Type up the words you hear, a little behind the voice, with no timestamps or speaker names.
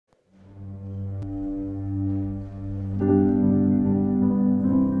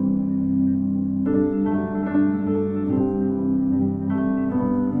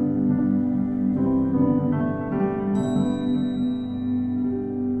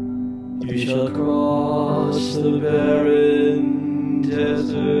You shall cross the barren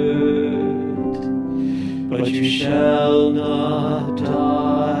desert, but you shall not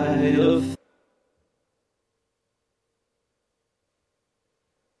die of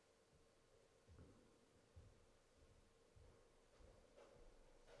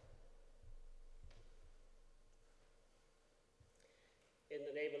In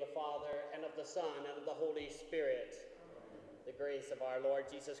the name of the Father, and of the Son, and of the Holy Spirit, the grace of our Lord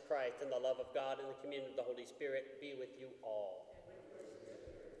Jesus Christ, and the love of God, and the communion of the Holy Spirit be with you all.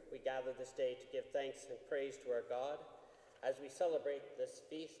 We gather this day to give thanks and praise to our God as we celebrate this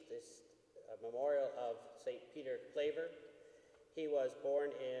feast, this memorial of St. Peter Claver. He was born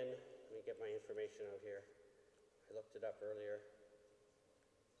in, let me get my information out here. I looked it up earlier.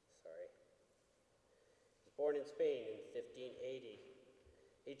 Sorry. He was born in Spain in 1580.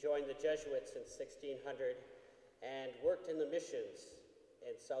 He joined the Jesuits in 1600 and worked in the missions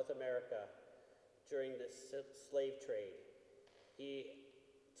in South America during the slave trade. He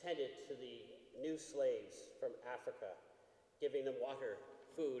tended to the new slaves from Africa, giving them water,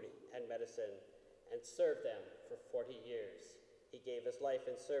 food, and medicine, and served them for 40 years. He gave his life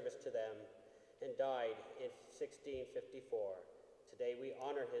in service to them and died in 1654. Today we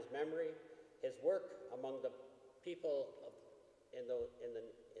honor his memory, his work among the people in those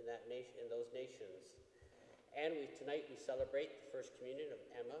nations. And tonight we celebrate the First Communion of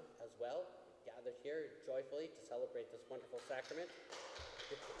Emma as well, gathered here joyfully to celebrate this wonderful sacrament.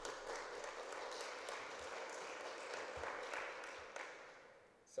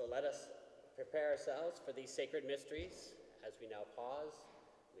 So let us prepare ourselves for these sacred mysteries as we now pause.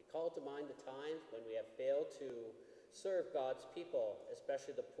 We call to mind the times when we have failed to serve God's people,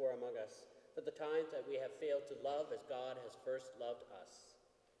 especially the poor among us, for the times that we have failed to love as God has first loved us.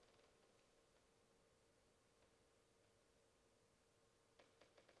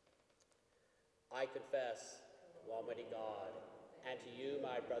 I confess to Almighty God, and to you,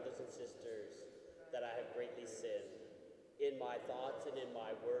 my brothers and sisters, that I have greatly sinned, in my thoughts and in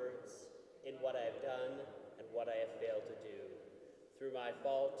my words, in what I have done and what I have failed to do. Through my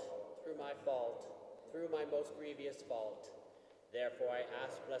fault, through my most grievous fault. Therefore I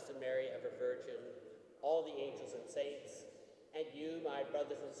ask Blessed Mary, ever Virgin, all the angels and saints, and you, my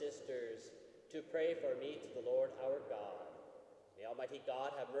brothers and sisters, to pray for me to the Lord our God. May Almighty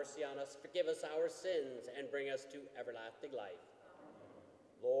God have mercy on us, forgive us our sins, and bring us to everlasting life.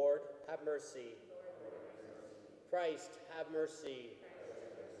 Amen. Lord, have mercy. Christ, have mercy.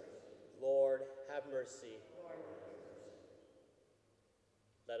 Lord, have mercy.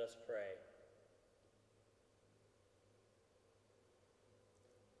 Let us pray.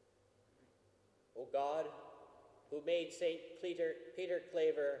 O God, who made St. Peter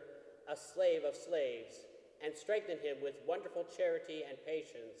Claver a slave of slaves, and strengthened him with wonderful charity and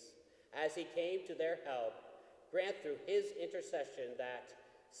patience as he came to their help, grant through his intercession that,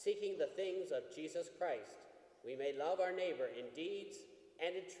 seeking the things of Jesus Christ, we may love our neighbor in deeds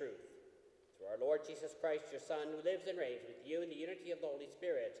and in truth. Through our Lord Jesus Christ, your Son, who lives and reigns with you in the unity of the Holy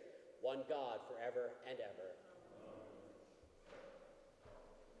Spirit, one God forever and ever.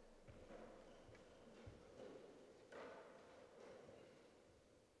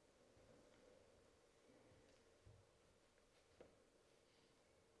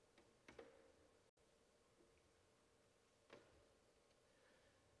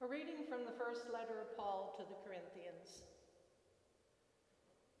 A reading from the first letter of Paul to the Corinthians.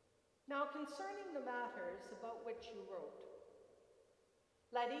 Now concerning the matters about which you wrote,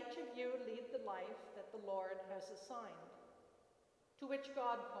 let each of you lead the life that the Lord has assigned, to which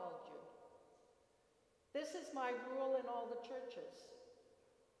God called you. This is my rule in all the churches.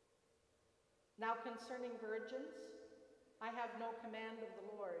 Now concerning virgins, I have no command of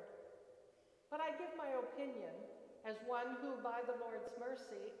the Lord, but I give my opinion as one who by the Lord's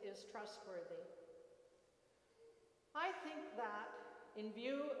mercy is trustworthy. I think that, in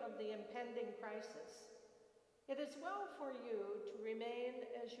view of the impending crisis, it is well for you to remain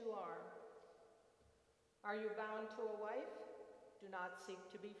as you are. Are you bound to a wife? Do not seek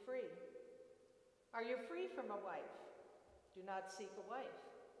to be free. Are you free from a wife? Do not seek a wife.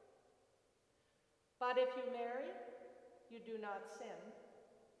 But if you marry, you do not sin.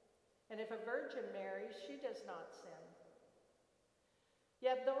 And if a virgin marries, she does not sin.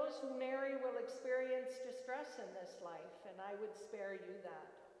 Yet those who marry will experience distress in this life, and I would spare you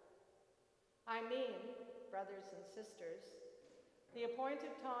that. I mean, brothers and sisters, the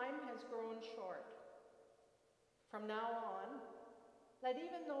appointed time has grown short. From now on, let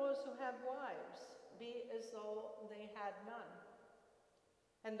even those who have wives be as though they had none,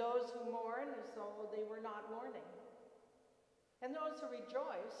 and those who mourn as though they were not mourning, and those who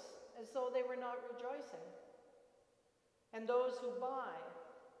rejoice as though they were not rejoicing, and those who buy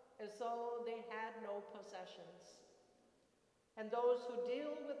as though they had no possessions, and those who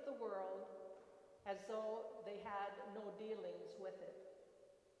deal with the world as though they had no dealings with it.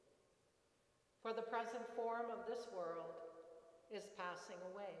 For the present form of this world is passing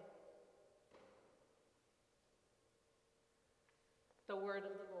away. The word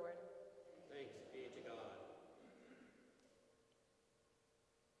of the Lord. Thanks be to God.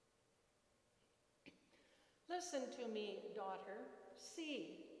 Listen to me, daughter.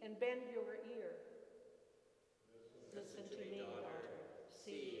 See and bend your ear. Listen to me, daughter.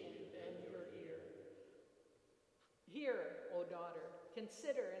 See and bend your ear. Hear, O daughter.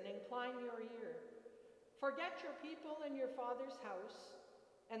 Consider and incline your ear. Forget your people and your father's house,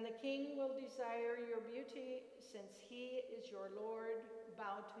 and the king will desire your beauty, since he is your Lord.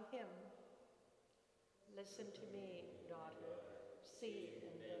 Bow to him. Listen to me, daughter. See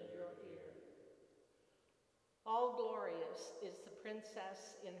and bend your ear. All glorious is the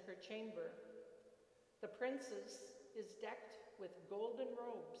princess in her chamber. The princess is decked with golden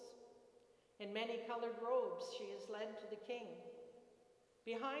robes. In many-colored robes she is led to the king.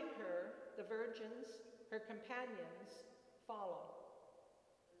 Behind her, the virgins, her companions, follow.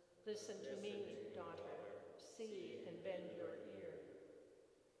 Listen to me, daughter. See and bend your ear.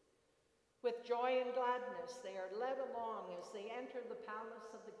 With joy and gladness they are led along as they enter the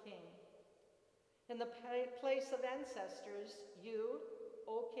palace of the king. In the place of ancestors, you,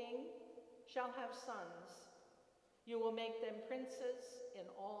 O king, shall have sons. You will make them princes in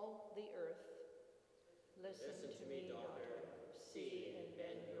all the earth. Listen to me, daughter. See and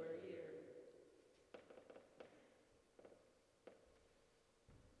bend your ear.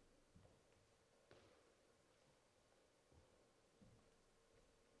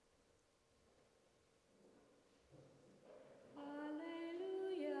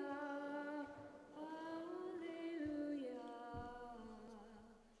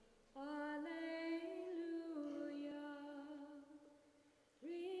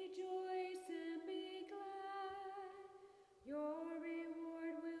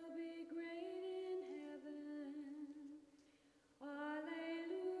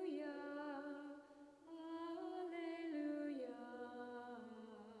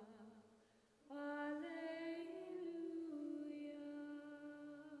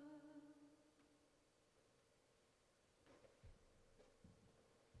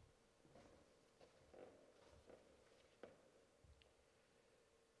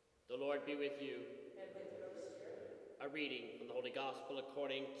 The Lord be with you. And with your spirit. A reading from the Holy Gospel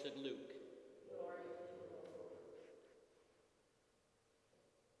according to Luke. Glory to you, Lord.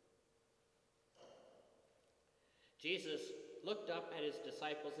 Jesus looked up at his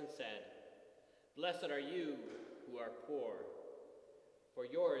disciples and said, "Blessed are you who are poor, for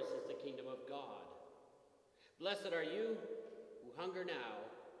yours is the kingdom of God. Blessed are you who hunger now,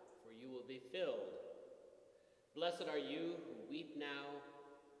 for you will be filled. Blessed are you who weep now,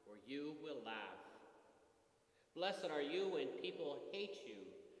 for you will laugh. Blessed are you when people hate you,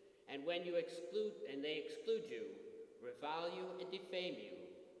 and when they exclude you, revile you, and defame you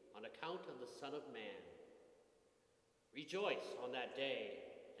on account of the Son of Man. Rejoice on that day,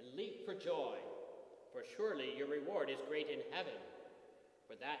 and leap for joy, for surely your reward is great in heaven,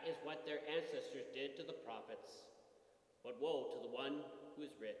 for that is what their ancestors did to the prophets. But woe to the one who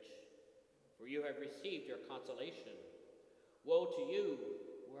is rich, for you have received your consolation. Woe to you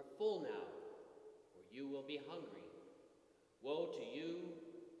who are full now, for you will be hungry. Woe to you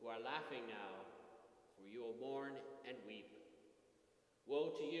who are laughing now, for you will mourn and weep.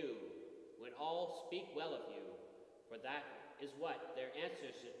 Woe to you when all speak well of you, for that is what their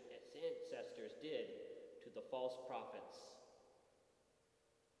ancestors did to the false prophets."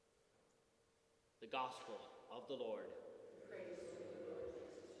 The Gospel of the Lord. Praise to you, Lord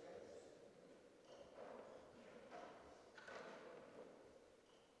Jesus Christ.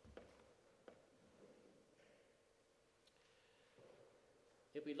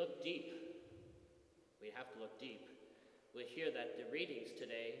 If we look deep, we have to look deep, we hear that the readings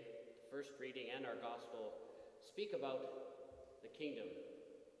today, the first reading and our Gospel, speak about the kingdom.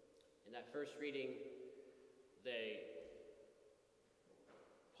 In that first reading,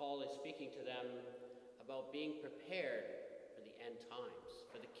 Paul is speaking to them about being prepared for the end times,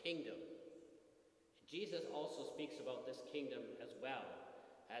 for the kingdom. Jesus also speaks about this kingdom as well,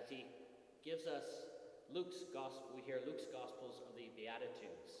 as he gives us Luke's Gospel. We hear Luke's Gospels of the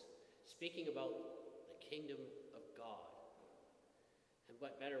Beatitudes, speaking about the kingdom of God. And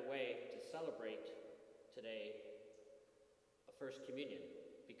what better way to celebrate today a First Communion,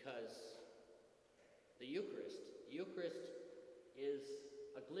 because the Eucharist is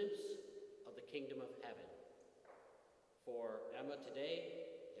a glimpse of the kingdom of heaven. For Emma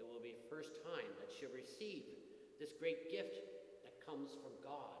today, it will be the first time that she'll receive this great gift that comes from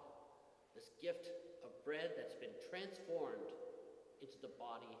God, this gift of bread that's been transformed into the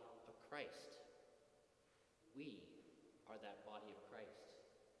body of Christ. We are that body of Christ,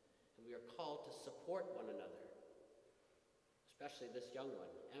 and we are called to support one another, especially this young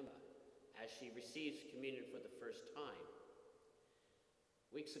one, Emma, as she receives communion for the first time.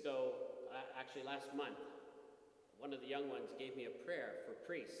 Weeks ago, actually last month, one of the young ones gave me a prayer for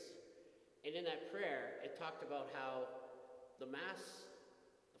priests. And in that prayer, it talked about how the Mass,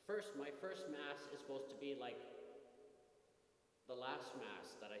 my first Mass is supposed to be like the last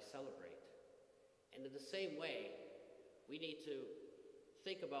Mass that I celebrate. And in the same way, we need to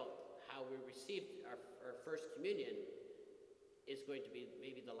think about how we received our first communion is going to be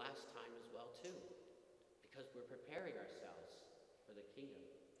maybe the last time as well too, because we're preparing ourselves for the kingdom.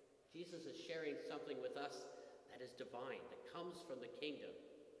 Jesus is sharing something with us that is divine, that comes from the kingdom.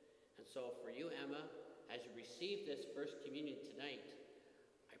 And so for you, Emma, as you receive this first communion tonight,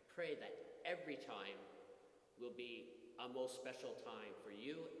 I pray that every time will be a most special time for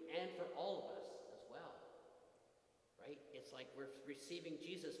you and for all of us as well, right? It's like we're receiving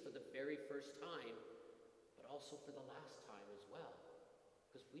Jesus for the very first time, but also for the last time as well,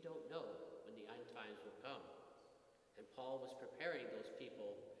 because we don't know when the end times will come. And Paul was preparing those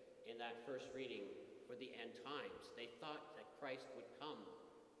people in that first reading for the end times. They thought that Christ would come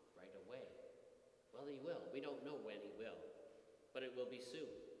right away. Well, he will. We don't know when he will, but it will be soon.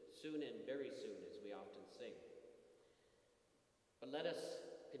 Soon and very soon, as we often sing. But let us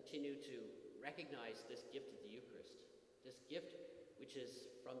continue to recognize this gift of the Eucharist, this gift which is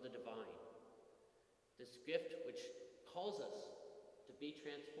from the divine, this gift which calls us to be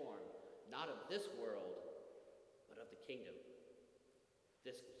transformed, not of this world, but of the kingdom.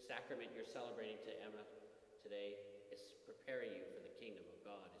 This sacrament you're celebrating to Emma today is preparing you for the kingdom of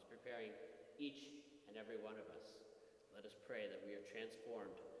God, is preparing each and every one of us. Let us pray that we are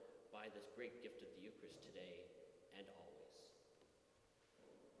transformed by this great gift of the Eucharist today and always.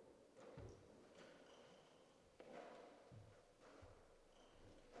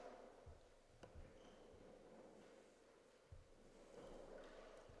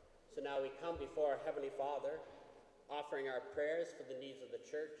 So now we come before our Heavenly Father, offering our prayers for the needs of the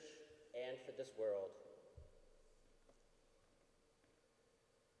church and for this world.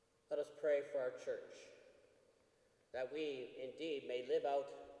 Let us pray for our church, that we indeed may live out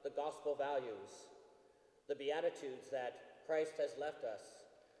the gospel values, the beatitudes that Christ has left us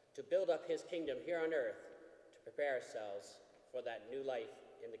to build up his kingdom here on earth, to prepare ourselves for that new life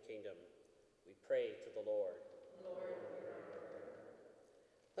in the kingdom. We pray to the Lord. Lord.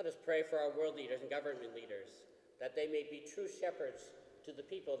 Let us pray for our world leaders and government leaders, that they may be true shepherds to the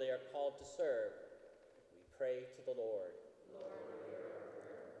people they are called to serve. We pray to the Lord. Lord, hear our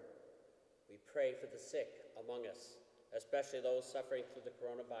prayer. We pray for the sick among us, especially those suffering through the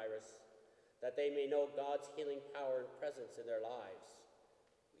coronavirus, that they may know God's healing power and presence in their lives.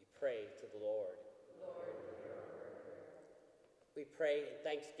 We pray to the Lord. Lord, hear our prayer. We pray in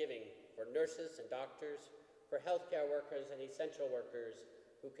thanksgiving for nurses and doctors, for healthcare workers and essential workers,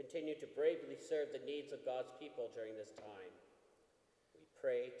 who continue to bravely serve the needs of God's people during this time. We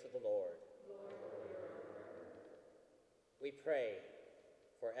pray to the Lord. Lord, we pray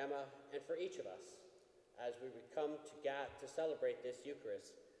for Emma and for each of us as we come to celebrate this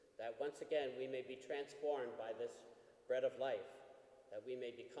Eucharist, that once again we may be transformed by this bread of life, that we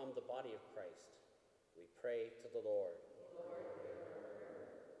may become the body of Christ. We pray to the Lord. Lord,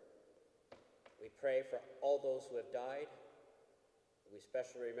 we pray for all those who have died. We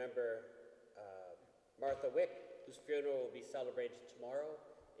especially remember Martha Wick, whose funeral will be celebrated tomorrow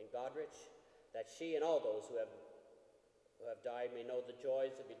in Godrich, that she and all those who have died may know the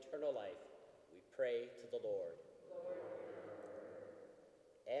joys of eternal life. We pray to the Lord. Lord.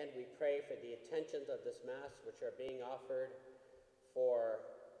 And we pray for the intentions of this Mass, which are being offered for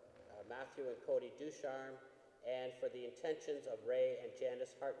Matthew and Cody Ducharme, and for the intentions of Ray and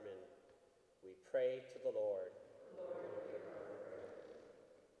Janice Hartman. We pray to the Lord. Lord.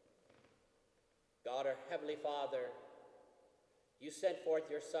 God, our Heavenly Father, you sent forth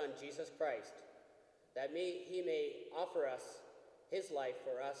your Son, Jesus Christ, that he may offer us his life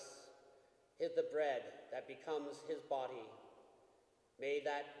for us, the bread that becomes his body. May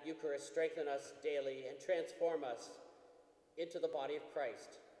that Eucharist strengthen us daily and transform us into the body of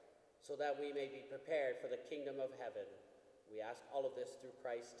Christ, so that we may be prepared for the kingdom of heaven. We ask all of this through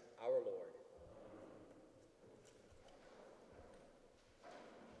Christ our Lord.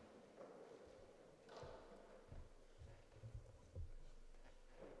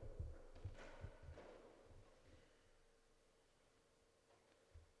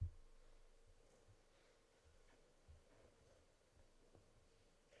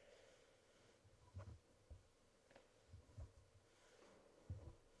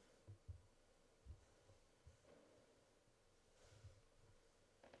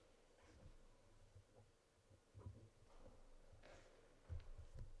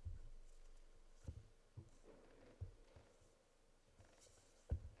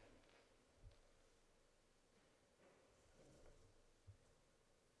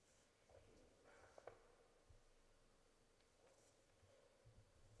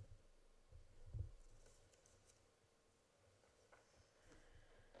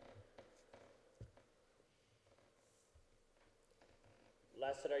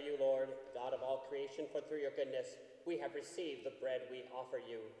 Blessed are you, Lord, God of all creation, for through your goodness we have received the bread we offer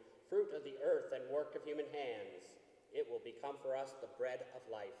you, fruit of the earth and work of human hands. It will become for us the bread of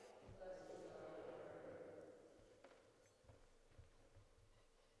life.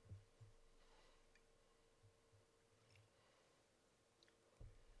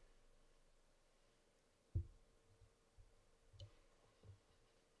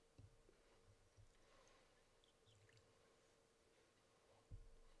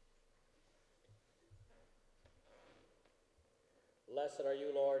 Blessed are you,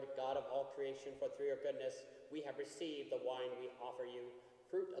 Lord, God of all creation, for through your goodness we have received the wine we offer you,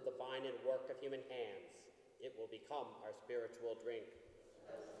 fruit of the vine and work of human hands. It will become our spiritual drink.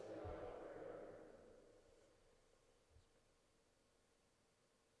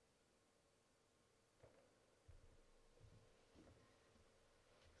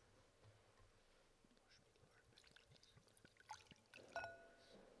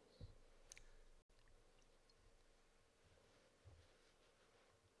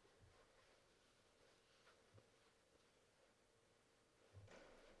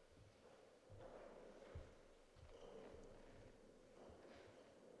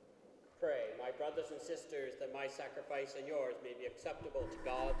 Pray, my brothers and sisters, that my sacrifice and yours may be acceptable to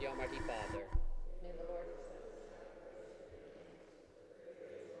God, the Almighty Father. May the Lord accept.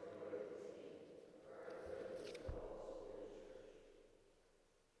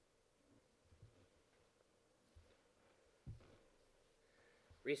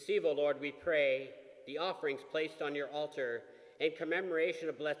 Receive, O Lord, we pray, the offerings placed on your altar in commemoration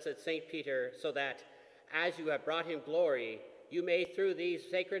of blessed St. Peter, so that, as you have brought him glory, you may, through these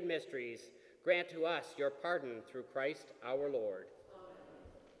sacred mysteries, grant to us your pardon through Christ our Lord.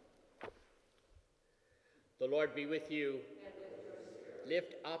 Amen. The Lord be with you. And with your spirit.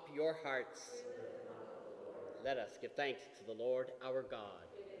 Lift up your hearts. Let us give thanks to the Lord our God.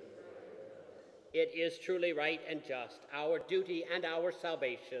 It is truly right and just, our duty and our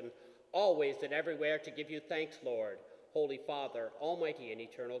salvation, always and everywhere to give you thanks, Lord, Holy Father, Almighty and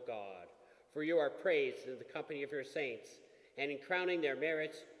eternal God. For you are praised in the company of your saints, and in crowning their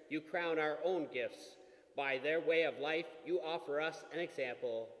merits, you crown our own gifts. By their way of life, you offer us an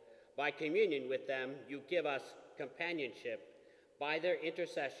example. By communion with them, you give us companionship. By their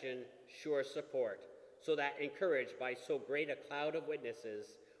intercession, sure support, so that, encouraged by so great a cloud of witnesses,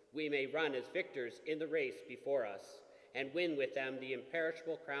 we may run as victors in the race before us, and win with them the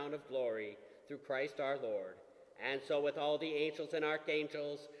imperishable crown of glory through Christ our Lord. And so with all the angels and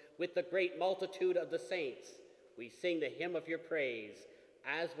archangels, with the great multitude of the saints, we sing the hymn of your praise,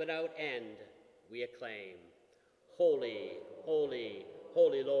 as without end we acclaim. Holy, holy,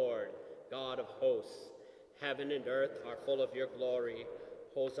 holy Lord, God of hosts, heaven and earth are full of your glory.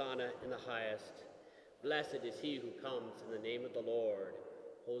 Hosanna in the highest. Blessed is he who comes in the name of the Lord.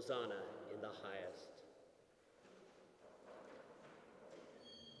 Hosanna in the highest.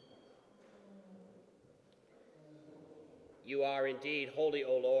 You are indeed holy,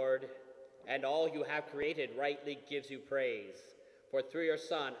 O Lord, and all you have created rightly gives you praise. For through your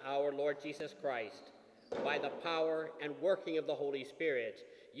Son, our Lord Jesus Christ, by the power and working of the Holy Spirit,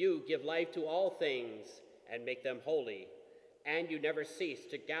 you give life to all things and make them holy. And you never cease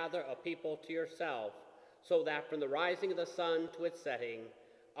to gather a people to yourself, so that from the rising of the sun to its setting,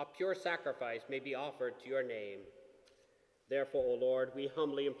 a pure sacrifice may be offered to your name. Therefore, O Lord, we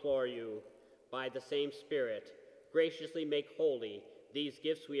humbly implore you, by the same Spirit, graciously make holy these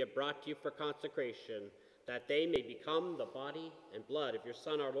gifts we have brought to you for consecration, that they may become the body and blood of your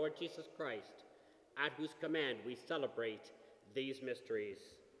Son, our Lord Jesus Christ, at whose command we celebrate these mysteries.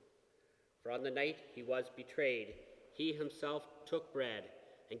 For on the night he was betrayed, he himself took bread,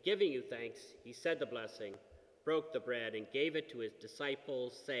 and giving you thanks, he said the blessing, broke the bread, and gave it to his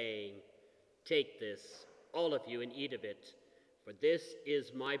disciples, saying, "Take this, all of you, and eat of it, for this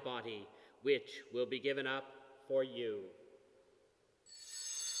is my body, which will be given up for you."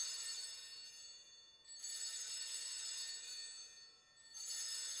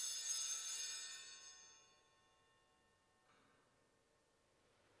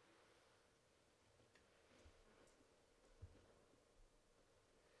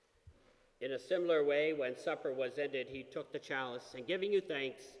 In a similar way, when supper was ended, he took the chalice, and giving you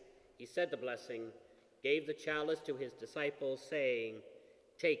thanks, he said the blessing, gave the chalice to his disciples, saying,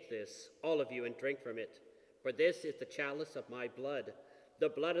 "Take this, all of you, and drink from it, for this is the chalice of my blood, the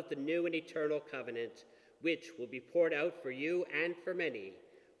blood of the new and eternal covenant, which will be poured out for you and for many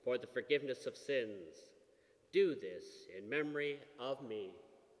for the forgiveness of sins. Do this in memory of me."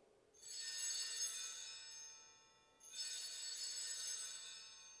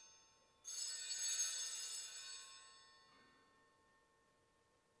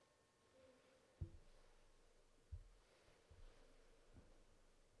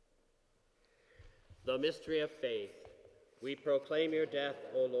 The mystery of faith. We proclaim your death,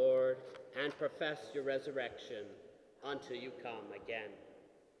 O Lord, and profess your resurrection until you come again.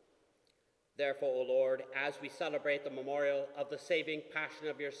 Therefore, O Lord, as we celebrate the memorial of the saving passion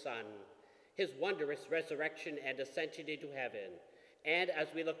of your Son, his wondrous resurrection and ascension into heaven, and as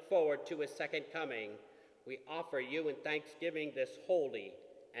we look forward to his second coming, we offer you in thanksgiving this holy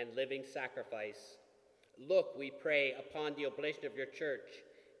and living sacrifice. Look, we pray, upon the oblation of your church,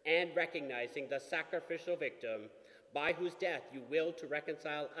 and recognizing the sacrificial victim by whose death you willed to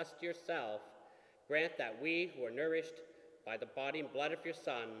reconcile us to yourself, grant that we who are nourished by the body and blood of your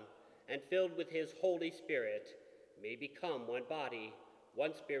Son and filled with his Holy Spirit may become one body,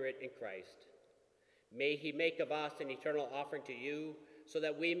 one spirit in Christ. May he make of us an eternal offering to you, so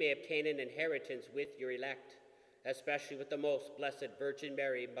that we may obtain an inheritance with your elect, especially with the most blessed Virgin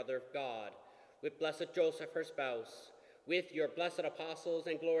Mary, Mother of God, with blessed Joseph, her spouse, with your blessed apostles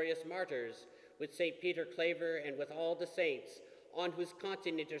and glorious martyrs, with St. Peter Claver, and with all the saints, on whose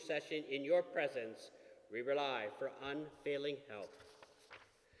constant intercession in your presence we rely for unfailing help.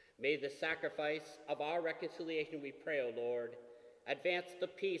 May the sacrifice of our reconciliation, we pray, O Lord, advance the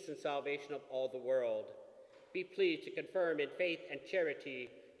peace and salvation of all the world. Be pleased to confirm in faith and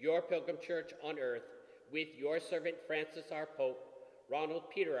charity your pilgrim church on earth, with your servant Francis, our Pope, Ronald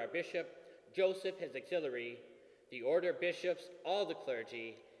Peter, our Bishop, Joseph, his auxiliary, the order of bishops, all the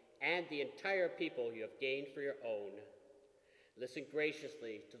clergy, and the entire people you have gained for your own. Listen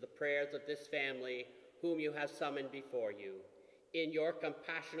graciously to the prayers of this family whom you have summoned before you. In your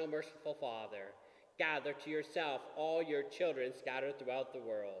compassionate, merciful Father, gather to yourself all your children scattered throughout the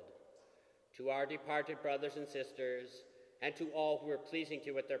world. To our departed brothers and sisters, and to all who are pleasing to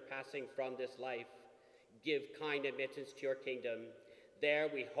you at their passing from this life, give kind admittance to your kingdom. There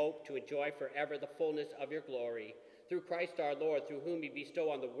we hope to enjoy forever the fullness of your glory, through Christ our Lord, through whom you bestow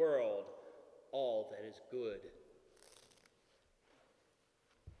on the world all that is good.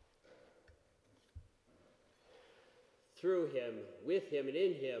 Through him, with him, and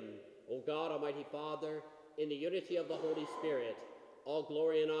in him, O God, Almighty Father, in the unity of the Holy Spirit, all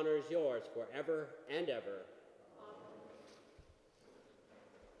glory and honor is yours forever and ever.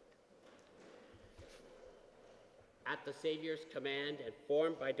 At the Savior's command and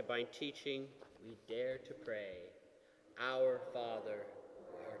formed by divine teaching, we dare to pray. Our Father,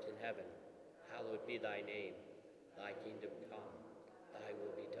 who art in heaven, hallowed be thy name. Thy kingdom come, thy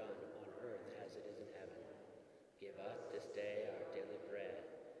will be done on earth as it is in heaven. Give us this day our daily bread,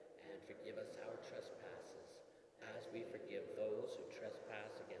 and forgive us our trespasses, as we forgive those who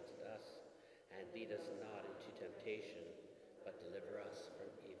trespass against us. And lead us not into temptation, but deliver us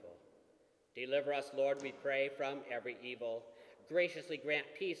from evil. Deliver us, Lord, we pray, from every evil. Graciously grant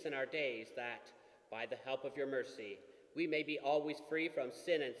peace in our days, that, by the help of your mercy, we may be always free from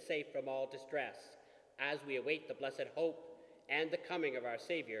sin and safe from all distress, as we await the blessed hope and the coming of our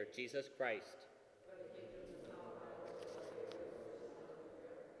Savior, Jesus Christ.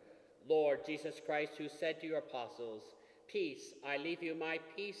 Lord Jesus Christ, who said to your apostles, "Peace I leave you, my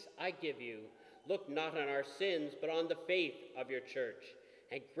peace I give you," look not on our sins, but on the faith of your church,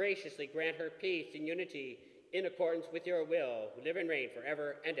 and graciously grant her peace and unity in accordance with your will, who live and reign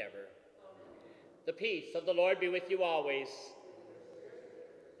forever and ever. The peace of the Lord be with you always.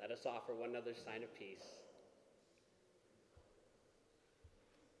 Let us offer one another a sign of peace.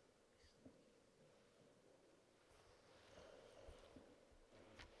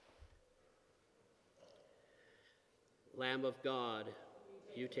 Lamb of God,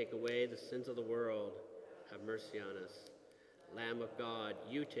 you take away the sins of the world, have mercy on us. Lamb of God,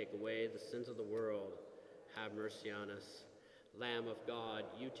 you take away the sins of the world, have mercy on us. Lamb of God,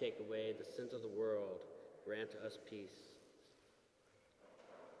 you take away the sins of the world, grant us peace.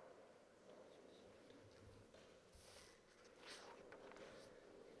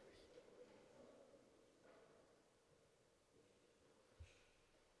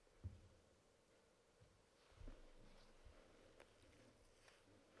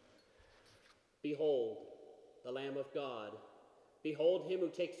 Behold, the Lamb of God. Behold him who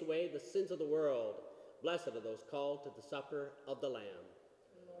takes away the sins of the world. Blessed are those called to the supper of the Lamb.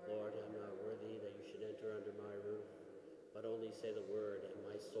 Lord, I'm not worthy that you should enter under my roof, but only say the word, and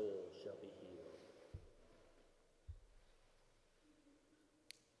my soul shall be healed.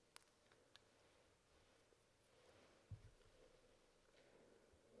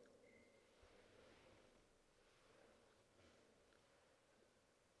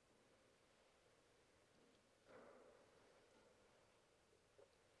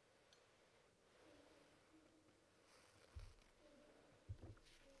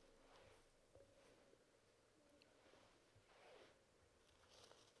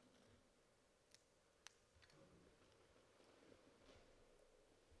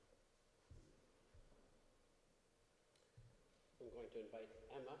 going to invite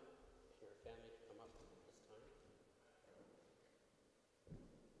Emma and her family to come up at this time.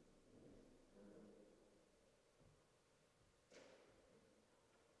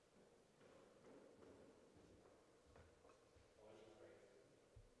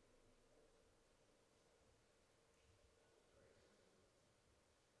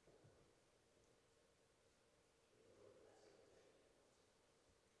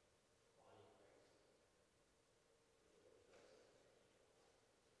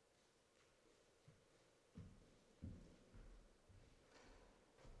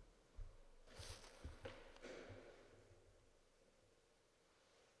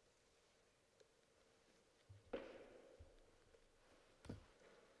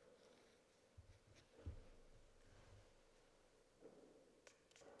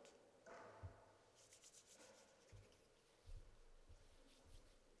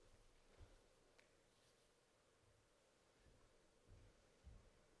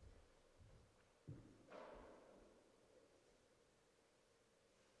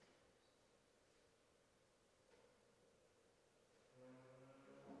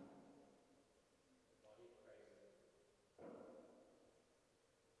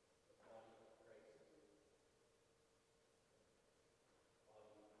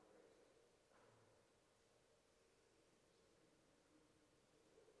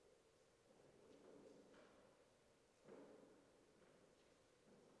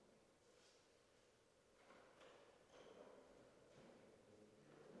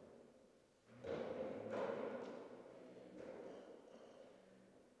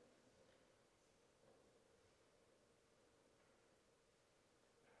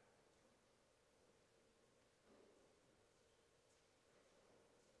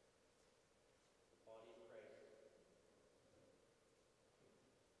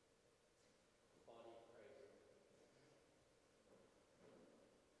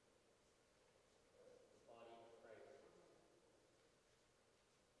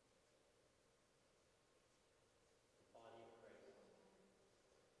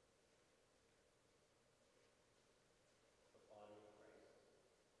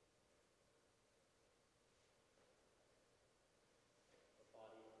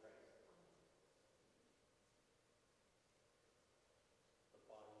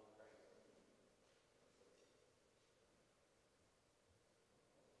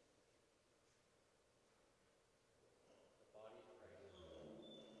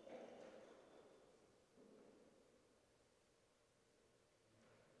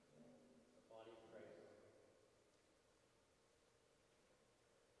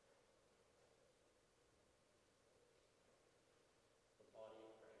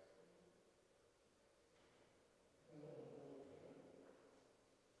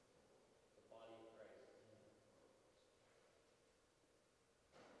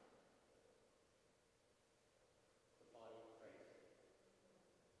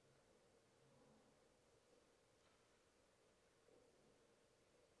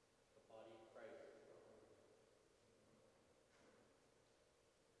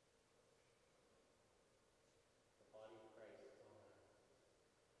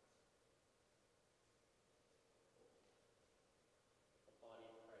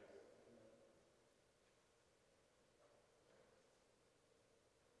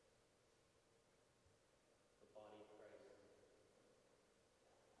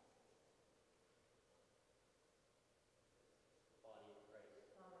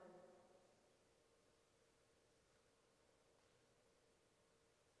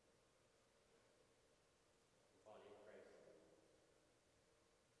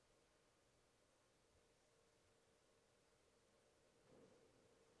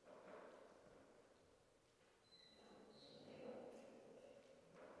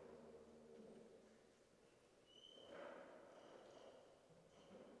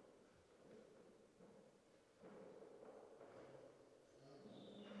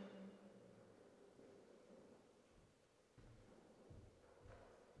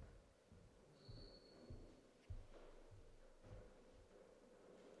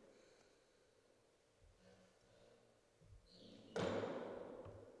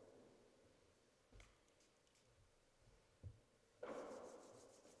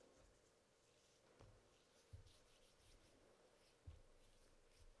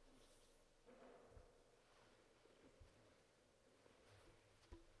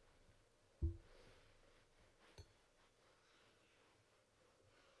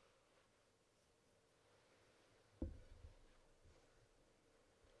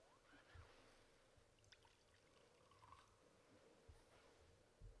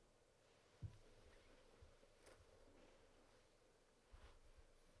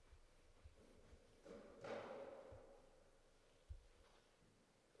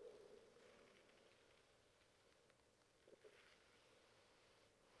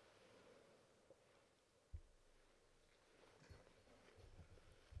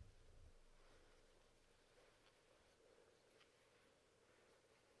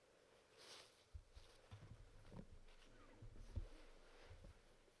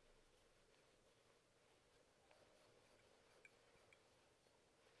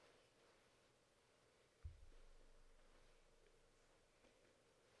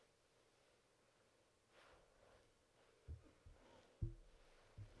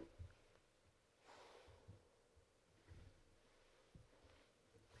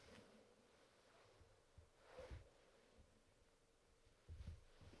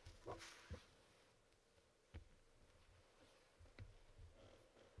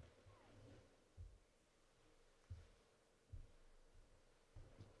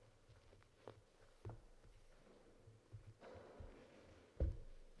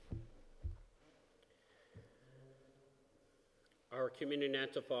 Our communion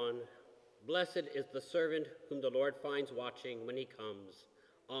antiphon. Blessed is the servant whom the Lord finds watching when he comes.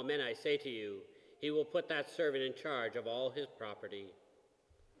 Amen, I say to you, he will put that servant in charge of all his property.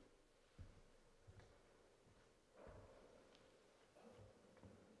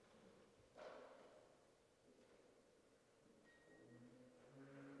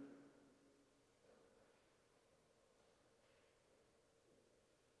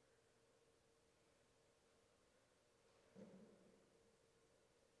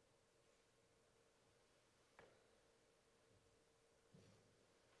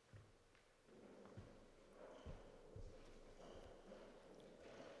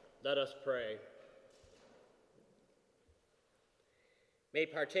 Let us pray. May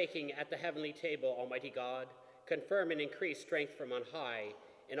partaking at the heavenly table, Almighty God, confirm and increase strength from on high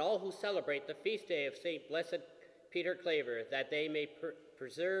in all who celebrate the feast day of St. Blessed Peter Claver, that they may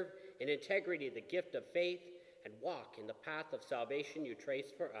preserve in integrity the gift of faith and walk in the path of salvation you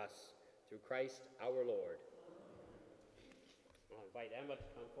traced for us, through Christ our Lord. I'll invite Emma to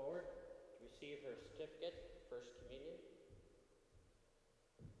come forward to receive her certificate, First Communion.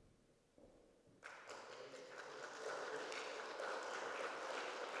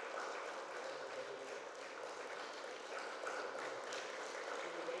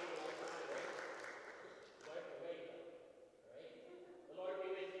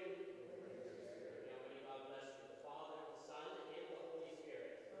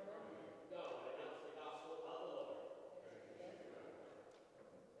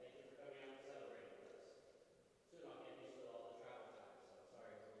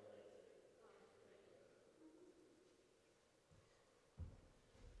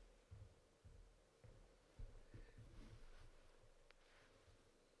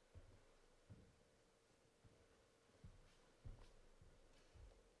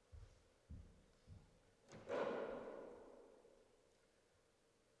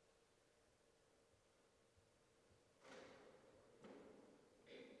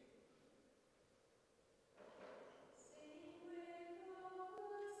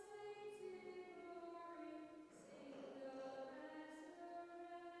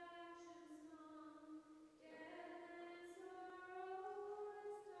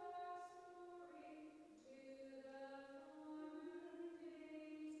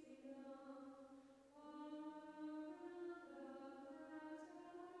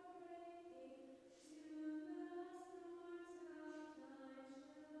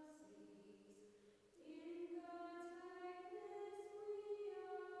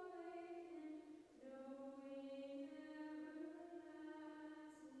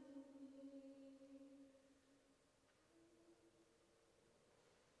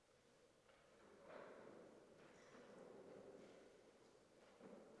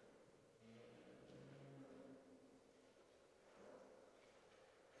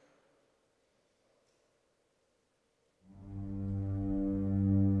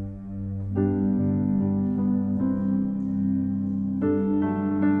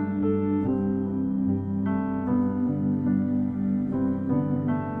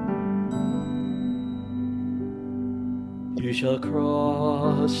 You shall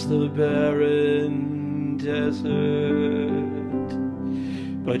cross the barren desert,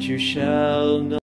 but you shall not